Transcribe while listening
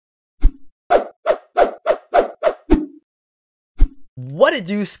What a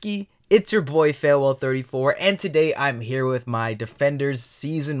dooski! It's your boy Farewell34, and today I'm here with my Defenders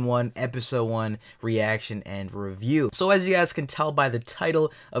Season 1, Episode 1 reaction and review. So as you guys can tell by the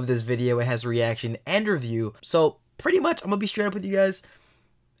title of this video, it has reaction and review. So pretty much, I'm gonna be straight up with you guys.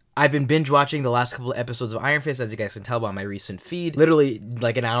 I've been binge watching the last couple of episodes of Iron Fist, as you guys can tell by my recent feed. Literally,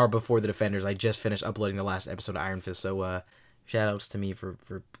 like an hour before the Defenders, I just finished uploading the last episode of Iron Fist, so shoutouts to me for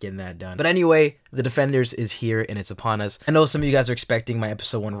getting that done. But anyway, the Defenders is here and it's upon us. I know some of you guys are expecting my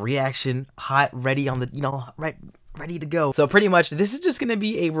episode 1 reaction, hot, ready on the, ready to go. So pretty much, this is just gonna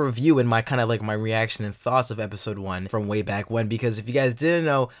be a review and my kind of like my reaction and thoughts of episode 1 from way back when, because if you guys didn't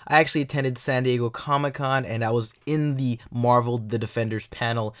know, I actually attended San Diego Comic-Con and I was in the Marvel The Defenders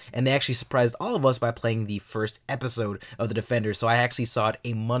panel, and they actually surprised all of us by playing the first episode of The Defenders. So I actually saw it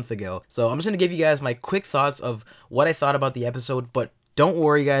a month ago. So I'm just gonna give you guys my quick thoughts of what I thought about the episode, but don't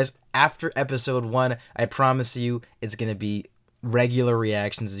worry guys, after episode 1, I promise you it's gonna be regular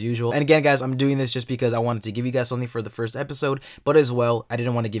reactions as usual. And again guys, I'm doing this just because I wanted to give you guys something for the first episode, but as well, I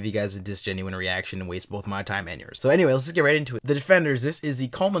didn't want to give you guys a disgenuine reaction and waste both my time and yours. So anyway, let's just get right into it. The Defenders, this is the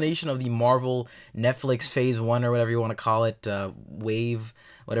culmination of the Marvel Netflix Phase 1 or whatever you want to call it, wave,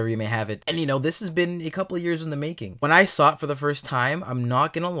 whatever you may have it. And you know, this has been a couple of years in the making. When I saw it for the first time, I'm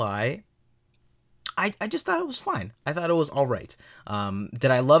not gonna lie, I just thought it was fine. I thought it was alright.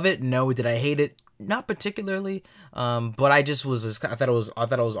 Did I love it? No. Did I hate it? Not particularly, but I thought it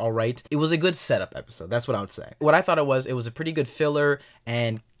was all right. It was a good setup episode. That's what I would say. What I thought it was a pretty good filler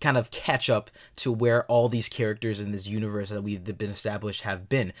and kind of catch up to where all these characters in this universe that we've been established have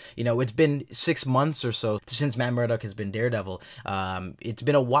been. You know, it's been 6 months or so since Matt Murdock has been Daredevil. It's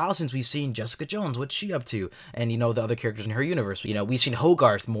been a while since we've seen Jessica Jones. What's she up to? And you know, the other characters in her universe. You know, we've seen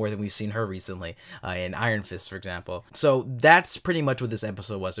Hogarth more than we've seen her recently in Iron Fist, for example. So that's pretty much what this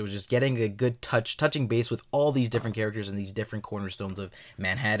episode was. It was just getting a good touching base with all these different characters and these different cornerstones of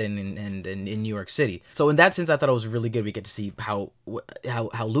Manhattan and in New York City. So in that sense, I thought it was really good. We get to see how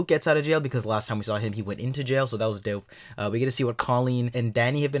Luke gets out of jail, because last time we saw him, he went into jail, so that was dope. We get to see what Colleen and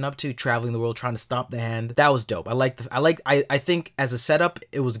Danny have been up to, traveling the world, trying to stop the Hand. That was dope. I think as a setup,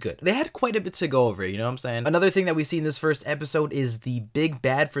 it was good. They had quite a bit to go over, you know what I'm saying? Another thing that we see in this first episode is the big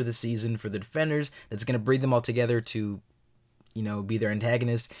bad for the season for the Defenders that's gonna bring them all together to, you know, be their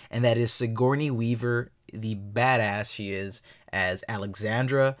antagonist, and that is Sigourney Weaver, the badass she is as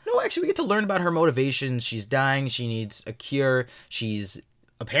Alexandra. No, actually, we get to learn about her motivations. She's dying, she needs a cure,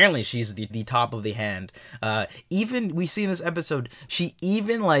 apparently she's the top of the Hand. Even we see in this episode, she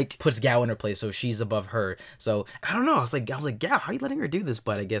even like puts Gal in her place, so she's above her. So I don't know. I was like, Gal, how are you letting her do this?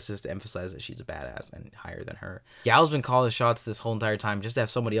 But I guess just to emphasize that she's a badass and higher than her. Gal's been calling shots this whole entire time. Just to have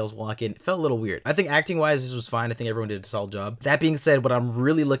somebody else walk in, it felt a little weird. I think acting wise, this was fine. I think everyone did a solid job. That being said, what I'm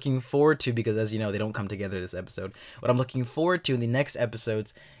really looking forward to, because as you know, they don't come together this episode. What I'm looking forward to in the next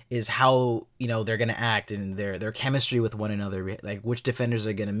episodes is how, you know, they're gonna act and their chemistry with one another, like which Defenders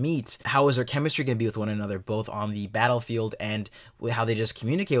are gonna meet. How is their chemistry gonna be with one another, both on the battlefield and how they just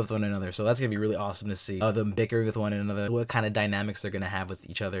communicate with one another. So that's gonna be really awesome to see them bickering with one another, what kind of dynamics they're gonna have with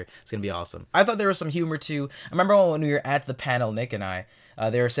each other. It's gonna be awesome. I thought there was some humor too. I remember when we were at the panel, Nick and I,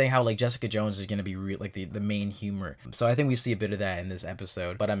 they were saying how like Jessica Jones is gonna be like the main humor. So I think we see a bit of that in this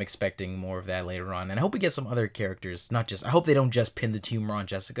episode, but I'm expecting more of that later on. And I hope we get some other characters, I hope they don't just pin the humor on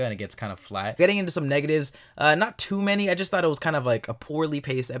Jessica and it gets kind of flat. Getting into some negatives, not too many. I just thought it was kind of like a poorly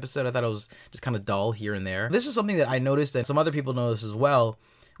paced episode. I thought it was just kind of dull here and there. This is something that I noticed and some other people noticed as well,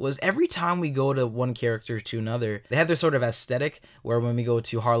 was every time we go to one character to another, they have their sort of aesthetic, where when we go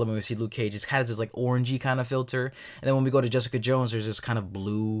to Harlem and we see Luke Cage, it's kind of this like orangey kind of filter, and then when we go to Jessica Jones, there's this kind of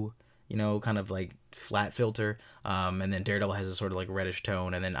blue, you know, kind of like flat filter, and then Daredevil has a sort of like reddish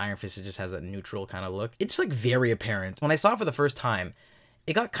tone, and then Iron Fist just has a neutral kind of look. It's like very apparent. When I saw it for the first time,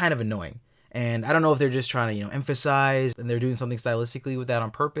 it got kind of annoying. And I don't know if they're just trying to, you know, emphasize and they're doing something stylistically with that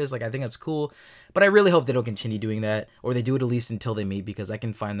on purpose. Like, I think that's cool, but I really hope they don't continue doing that, or they do it at least until they meet, because I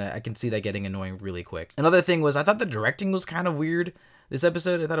can see that getting annoying really quick. Another thing was, I thought the directing was kind of weird this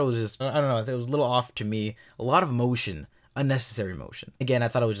episode. I thought it was just, I don't know, it was a little off to me. A lot of motion, unnecessary motion. Again, I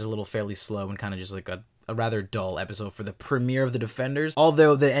thought it was just a little fairly slow and kind of just like a rather dull episode for the premiere of the Defenders.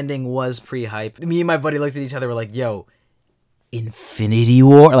 Although the ending was pretty hype. Me and my buddy looked at each other, we're like, yo, Infinity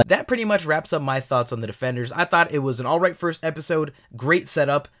War? Like, that pretty much wraps up my thoughts on the Defenders. I thought it was an alright first episode, great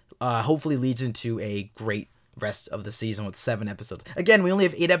setup, hopefully leads into a great rest of the season with 7 episodes. Again, we only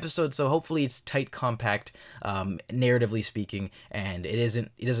have 8 episodes, so hopefully it's tight, compact, narratively speaking, and it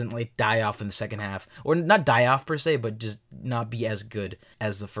doesn't like die off in the second half, or not die off per se, but just not be as good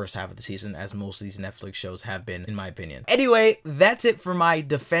as the first half of the season, as most of these Netflix shows have been, in my opinion. Anyway, that's it for my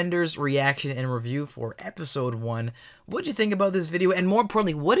Defenders reaction and review for episode 1. What did you think about this video? And more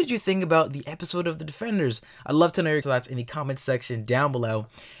importantly, what did you think about the episode of The Defenders? I'd love to know your thoughts in the comments section down below.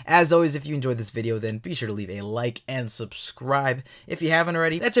 As always, if you enjoyed this video, then be sure to leave a like and subscribe if you haven't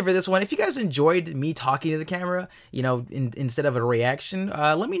already. That's it for this one. If you guys enjoyed me talking to the camera, you know, instead of a reaction,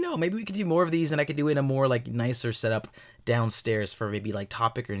 let me know. Maybe we could do more of these, and I could do it in a more like nicer setup downstairs for maybe like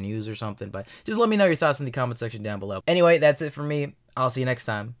topic or news or something. But just let me know your thoughts in the comment section down below. Anyway, that's it for me. I'll see you next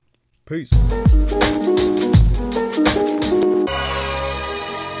time. Peace.